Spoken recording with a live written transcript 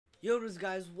Yo, what is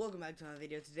guys, welcome back to another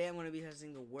video. Today I'm going to be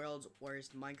testing the world's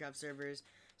worst Minecraft servers,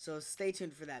 so stay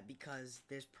tuned for that because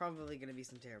there's probably going to be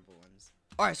some terrible ones.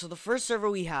 Alright, so the first server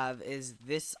we have is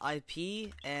this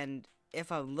IP, and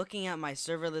if I'm looking at my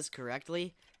server list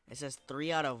correctly, it says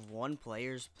 3 out of 1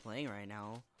 players playing right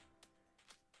now.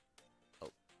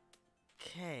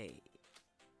 Okay.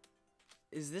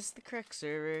 Is this the correct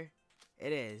server?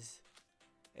 It is.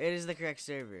 It is the correct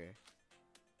server.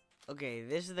 Okay,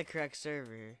 this is the correct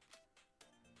server.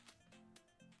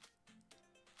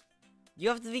 You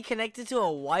have to be connected to a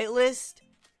whitelist?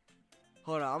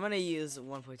 Hold on, I'm gonna use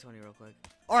 1.20 real quick.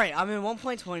 Alright, I'm in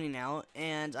 1.20 now,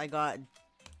 and I got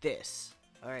this.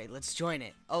 Alright, let's join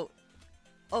it. Oh,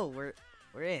 we're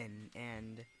in,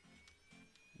 and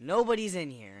nobody's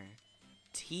in here.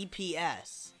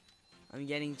 TPS. I'm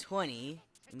getting 20.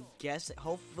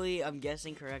 Hopefully I'm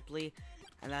guessing correctly,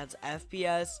 and that's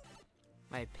FPS.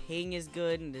 My ping is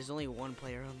good, and there's only one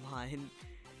player online.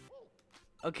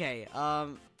 Okay,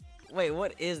 wait,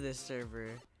 what is this server?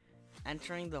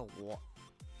 Entering the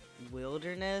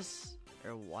wilderness?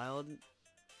 Or wild?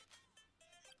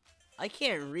 I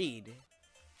can't read.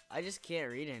 I just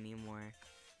can't read anymore.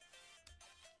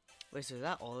 Wait, so is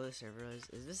that all the server is?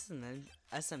 Is this an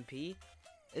SMP?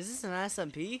 Is this an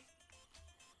SMP?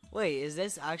 Wait, is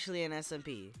this actually an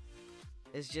SMP?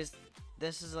 It's just,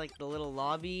 this is like the little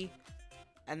lobby,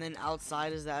 and then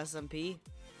outside is the SMP?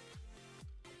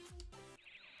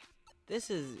 This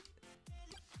is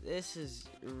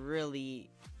really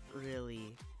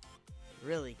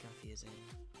confusing.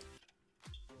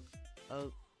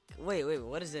 Oh, wait,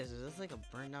 what is this? Is this like a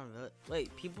burned down village?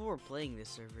 Wait, people were playing this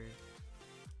server.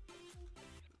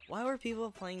 Why were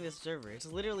people playing this server? It's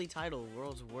literally titled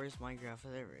World's Worst Minecraft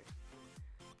Server.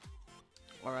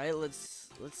 Alright, let's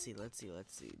see.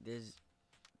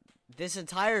 This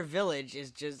entire village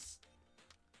is just,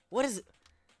 what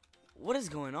is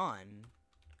going on?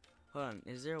 Hold on,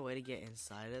 is there a way to get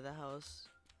inside of the house?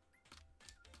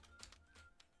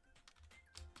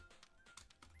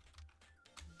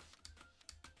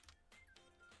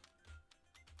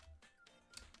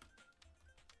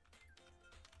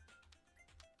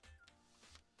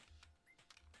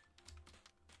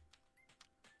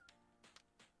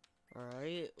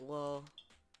 Alright, well,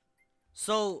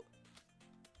 so,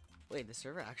 wait, the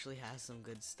server actually has some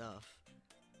good stuff.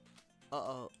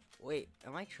 Uh-oh, wait,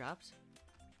 am I trapped?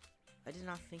 I did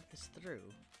not think this through.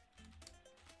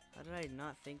 How did I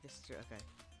not think this through? Okay.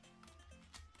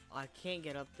 I can't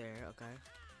get up there, okay.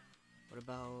 What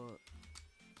about...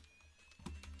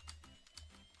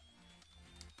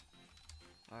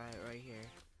 Alright, right here.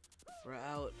 We're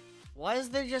out. Why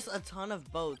is there just a ton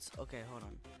of boats? Okay, hold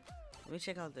on. Let me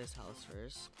check out this house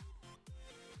first.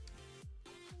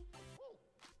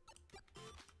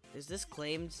 Is this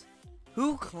claimed?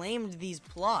 Who claimed these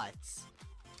plots?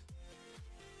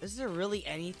 Is there really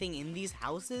anything in these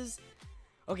houses?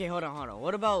 Okay, hold on.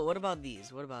 What about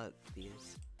these?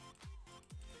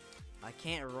 I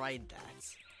can't ride that.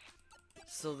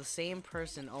 So the same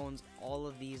person owns all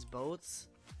of these boats?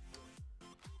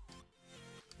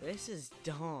 This is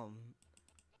dumb.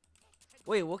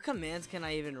 Wait, what commands can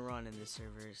I even run in this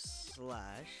server?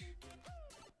 Slash.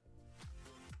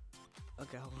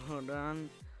 Okay, hold on.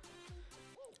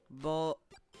 But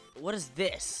what is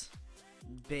this?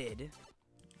 Bid.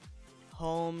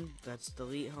 Home, that's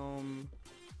delete home.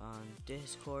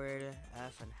 Discord,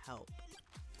 F, and help.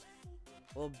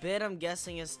 Well, bid, I'm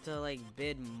guessing, is to like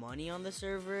bid money on the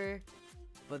server,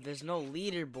 but there's no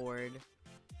leaderboard.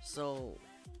 So,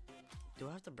 do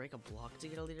I have to break a block to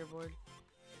get a leaderboard?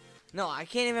 No, I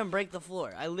can't even break the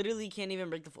floor. I literally can't even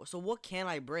break the floor. So what can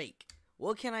I break?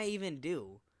 What can I even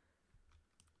do?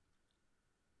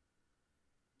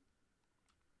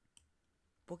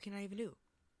 What can I even do?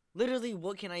 Literally,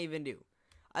 what can I even do?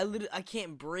 I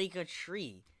can't break a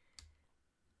tree.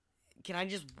 Can I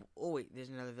just... Oh, wait. There's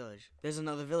another village. There's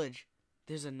another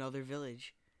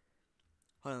village.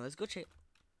 Hold on. Let's go check.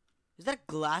 Is that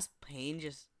a glass pane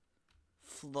just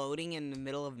floating in the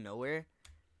middle of nowhere?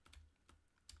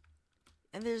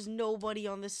 And there's nobody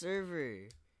on the server.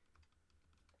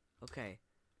 Okay.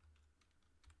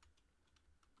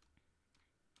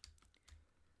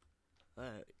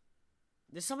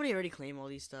 Did somebody already claim all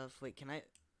these stuff? Wait, can I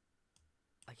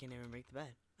can't even break the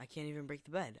bed. I can't even break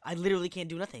the bed. I literally can't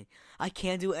do nothing. I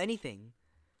can't do anything.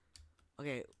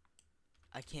 Okay.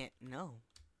 I can't. No.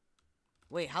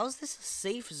 Wait, how is this a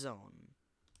safe zone?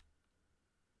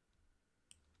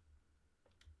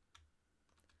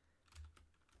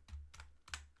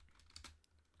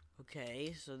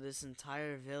 Okay, so this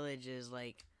entire village is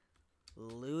like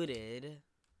looted.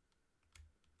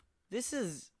 This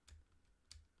is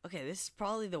Okay, this is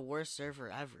probably the worst server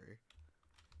ever.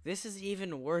 This is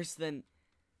even worse than...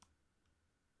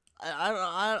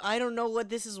 I don't know what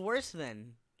this is worse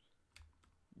than.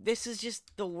 This is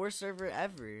just the worst server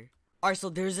ever. Alright, so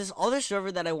there's this other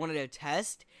server that I wanted to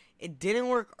test. It didn't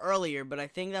work earlier, but I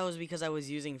think that was because I was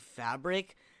using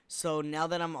Fabric. So now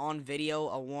that I'm on video,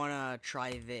 I want to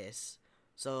try this.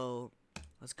 So,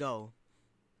 let's go.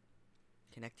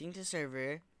 Connecting to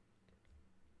server.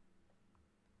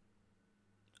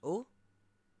 Oh.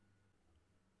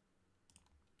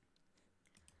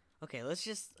 Okay, let's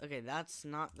just... Okay, that's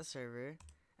not the server.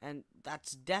 And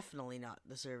that's definitely not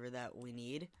the server that we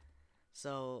need.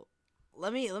 So,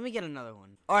 let me get another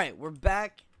one. Alright, we're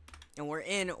back. And we're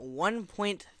in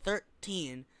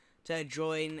 1.13 to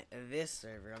join this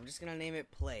server. I'm just going to name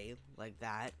it Play, like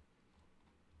that.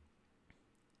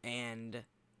 And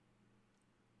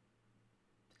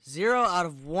 0 out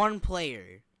of 1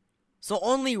 player. So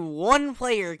only 1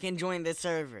 player can join this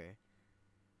server.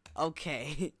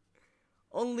 Okay.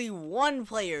 Only 1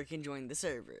 player can join the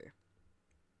server.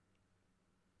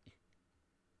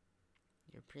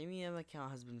 Your premium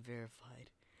account has been verified.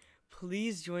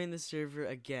 Please join the server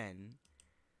again.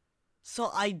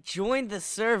 So I joined the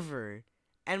server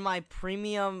and my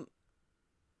premium...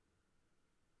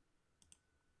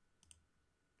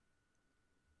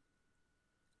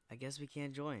 I guess we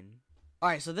can't join.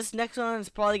 Alright, so this next one is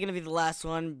probably going to be the last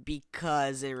one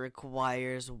because it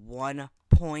requires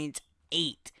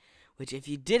 1.8. Which, if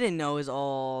you didn't know, is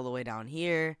all the way down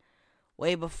here.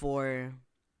 Way before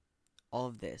all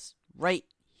of this. Right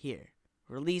here.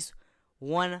 Release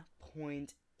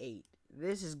 1.8.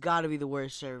 This has got to be the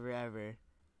worst server ever.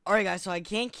 Alright, guys, so I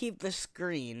can't keep the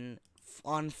screen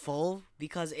on full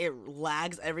because it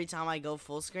lags every time I go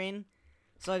full screen.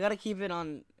 So I got to keep it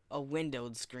on a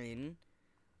windowed screen.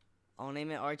 I'll name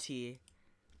it RT.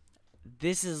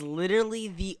 This is literally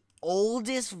the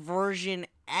oldest version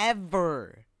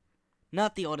ever.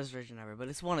 Not the oldest version ever, but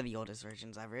it's one of the oldest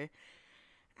versions ever.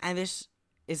 And this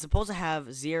is supposed to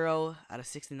have 0 out of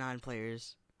 69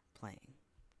 players playing.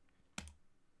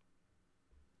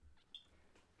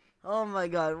 Oh my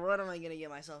god, what am I gonna get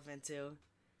myself into?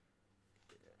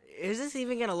 Is this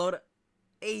even gonna load up?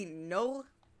 Ain't no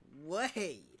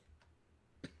way.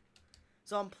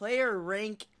 So I'm player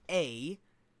rank A.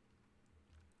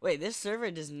 Wait, this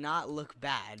server does not look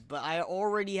bad, but I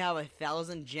already have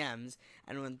 1,000 gems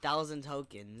and 1,000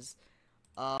 tokens.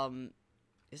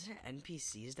 Is there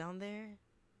NPCs down there?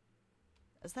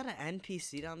 Is that an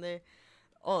NPC down there?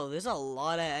 Oh, there's a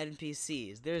lot of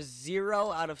NPCs. There's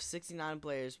 0 out of 69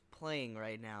 players playing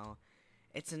right now.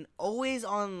 It's an always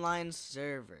online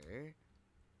server.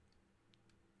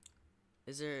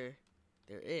 Is there?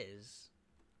 There is.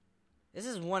 This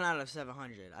is 1 out of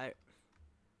 700.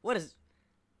 What is...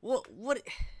 What?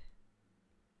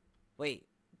 Wait,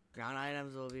 ground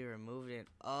items will be removed in...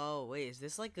 Oh, wait, is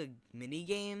this like a mini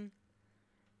game?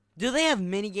 Do they have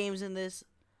mini games in this?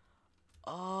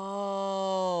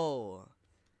 Oh,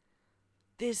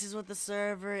 this is what the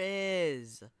server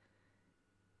is.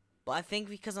 But I think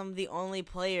because I'm the only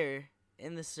player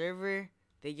in the server,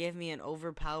 they gave me an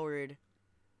overpowered...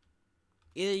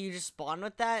 Either you just spawn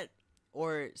with that,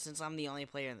 or since I'm the only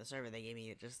player in the server, they gave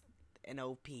me just an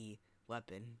OP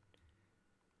weapon.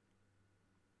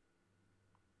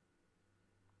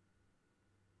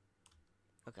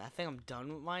 Okay, I think I'm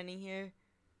done with mining here.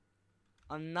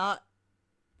 I'm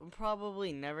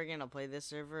probably never gonna play this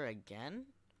server again,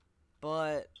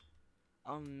 but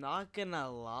I'm not gonna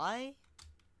lie,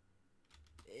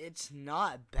 it's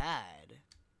not bad.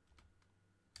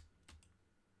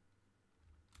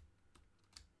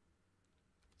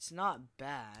 It's not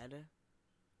bad.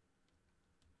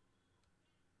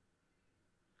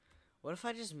 What if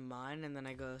I just mine and then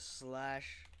I go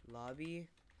 /lobby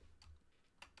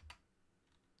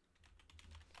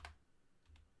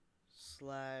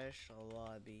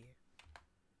 /lobby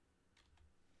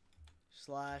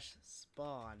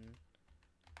 /spawn?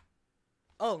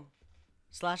 Oh,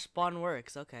 /spawn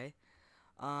works. Okay.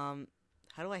 How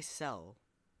do I sell?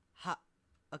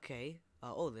 Okay.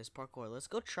 Oh, there's parkour. Let's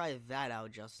go try that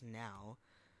out just now.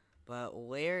 But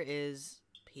where is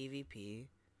PvP?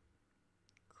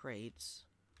 Crates.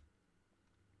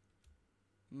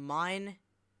 Mine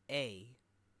A.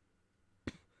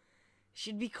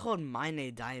 Should be called Mine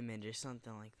A Diamond or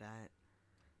something like that.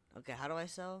 Okay, how do I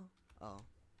sell? Oh,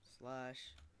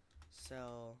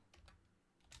 /sell.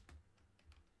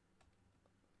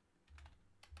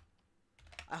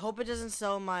 I hope it doesn't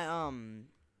sell my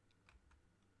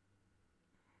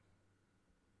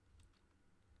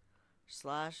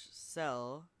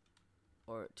 /sell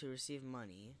or to receive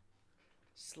money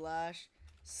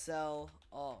Sell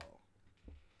all.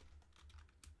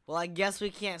 Well, I guess we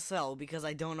can't sell because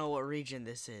I don't know what region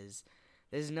this is.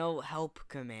 There's no help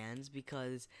commands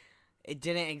because it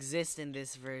didn't exist in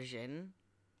this version.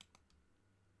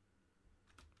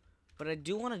 But I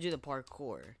do want to do the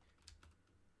parkour.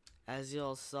 As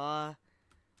y'all saw,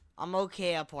 I'm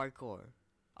okay at parkour.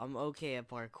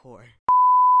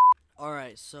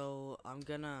 Alright, so I'm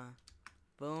gonna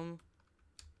boom,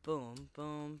 boom,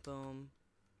 boom, boom.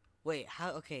 Wait,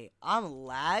 how? Okay, I'm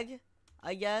lag,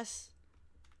 I guess.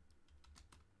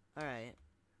 Alright.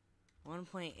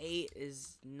 1.8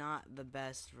 is not the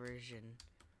best version.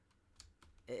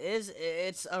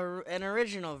 It's an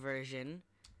original version,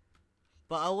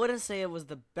 but I wouldn't say it was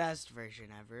the best version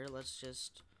ever. Let's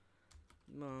just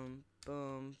boom,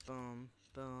 boom, boom,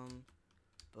 boom,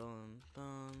 boom,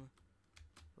 boom,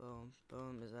 boom,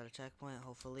 boom. Is that a checkpoint?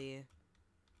 Hopefully.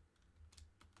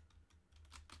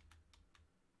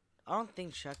 I don't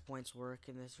think checkpoints work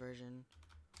in this version.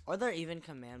 Are there even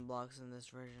command blocks in this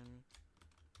version?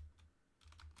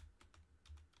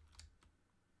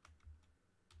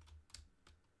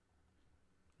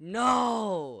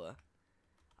 No!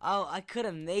 Oh, I could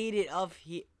have made it up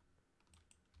here.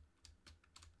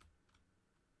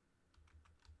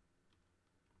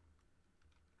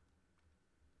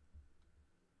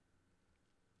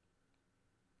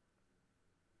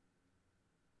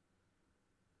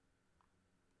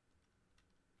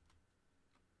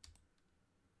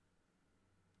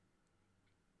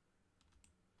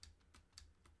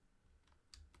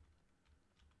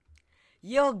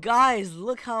 Yo, guys,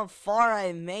 look how far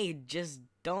I made. Just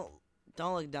don't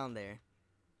look down there.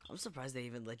 I'm surprised they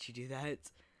even let you do that.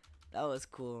 That was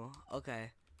cool.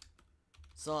 Okay.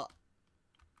 So,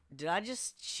 did I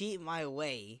just cheat my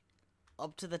way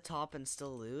up to the top and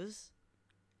still lose?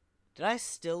 Did I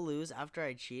still lose after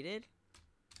I cheated?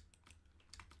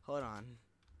 Hold on.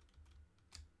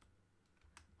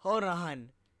 Hold on.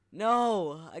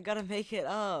 No, I gotta make it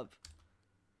up.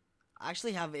 I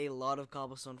actually have a lot of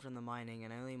cobblestone from the mining,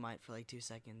 and I only mined for like 2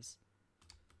 seconds.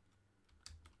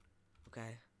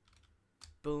 Okay.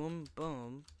 Boom,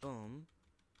 boom, boom.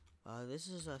 This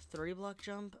is a 3-block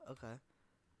jump. Okay.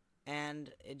 And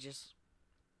it just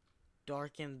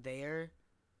darkened there.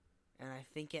 And I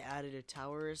think it added a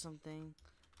tower or something.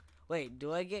 Wait,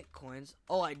 do I get coins?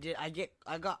 Oh, I did.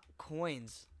 I got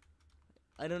coins.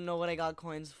 I don't know what I got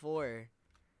coins for.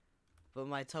 But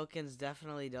my tokens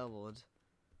definitely doubled.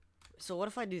 So what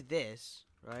if I do this,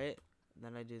 right?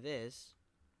 Then I do this.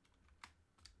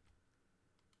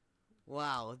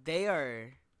 Wow, they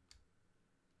are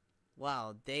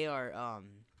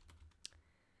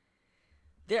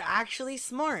they're actually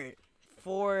smart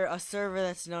for a server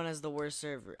that's known as the worst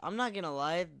server. I'm not gonna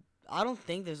lie, I don't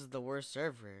think this is the worst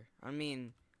server. I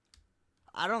mean,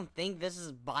 I don't think this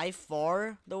is by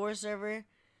far the worst server.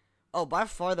 Oh, by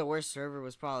far the worst server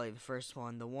was probably the first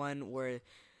one. The one where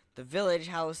the village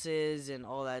houses and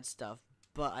all that stuff.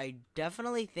 But I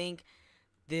definitely think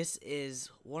this is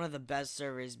one of the best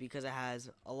servers because it has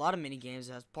a lot of mini games.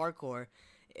 It has parkour.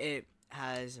 It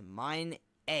has Mine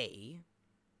A.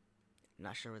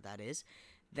 Not sure what that is.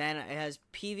 Then it has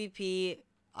PvP.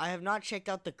 I have not checked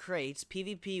out the crates.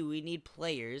 PvP, we need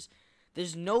players.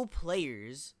 There's no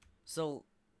players. So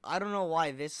I don't know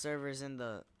why this server's in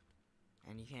the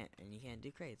and you can't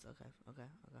do crates. Okay.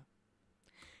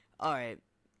 Alright.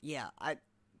 Yeah, I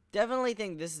definitely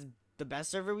think this is the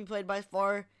best server we played by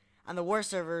far. And the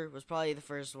worst server was probably the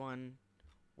first one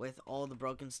with all the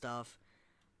broken stuff.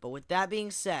 But with that being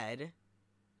said,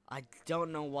 I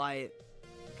don't know why.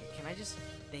 Okay, can I just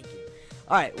thank you?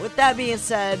 Alright, with that being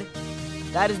said,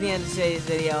 that is the end of today's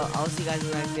video. I'll see you guys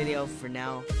in the next video. For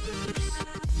now, peace.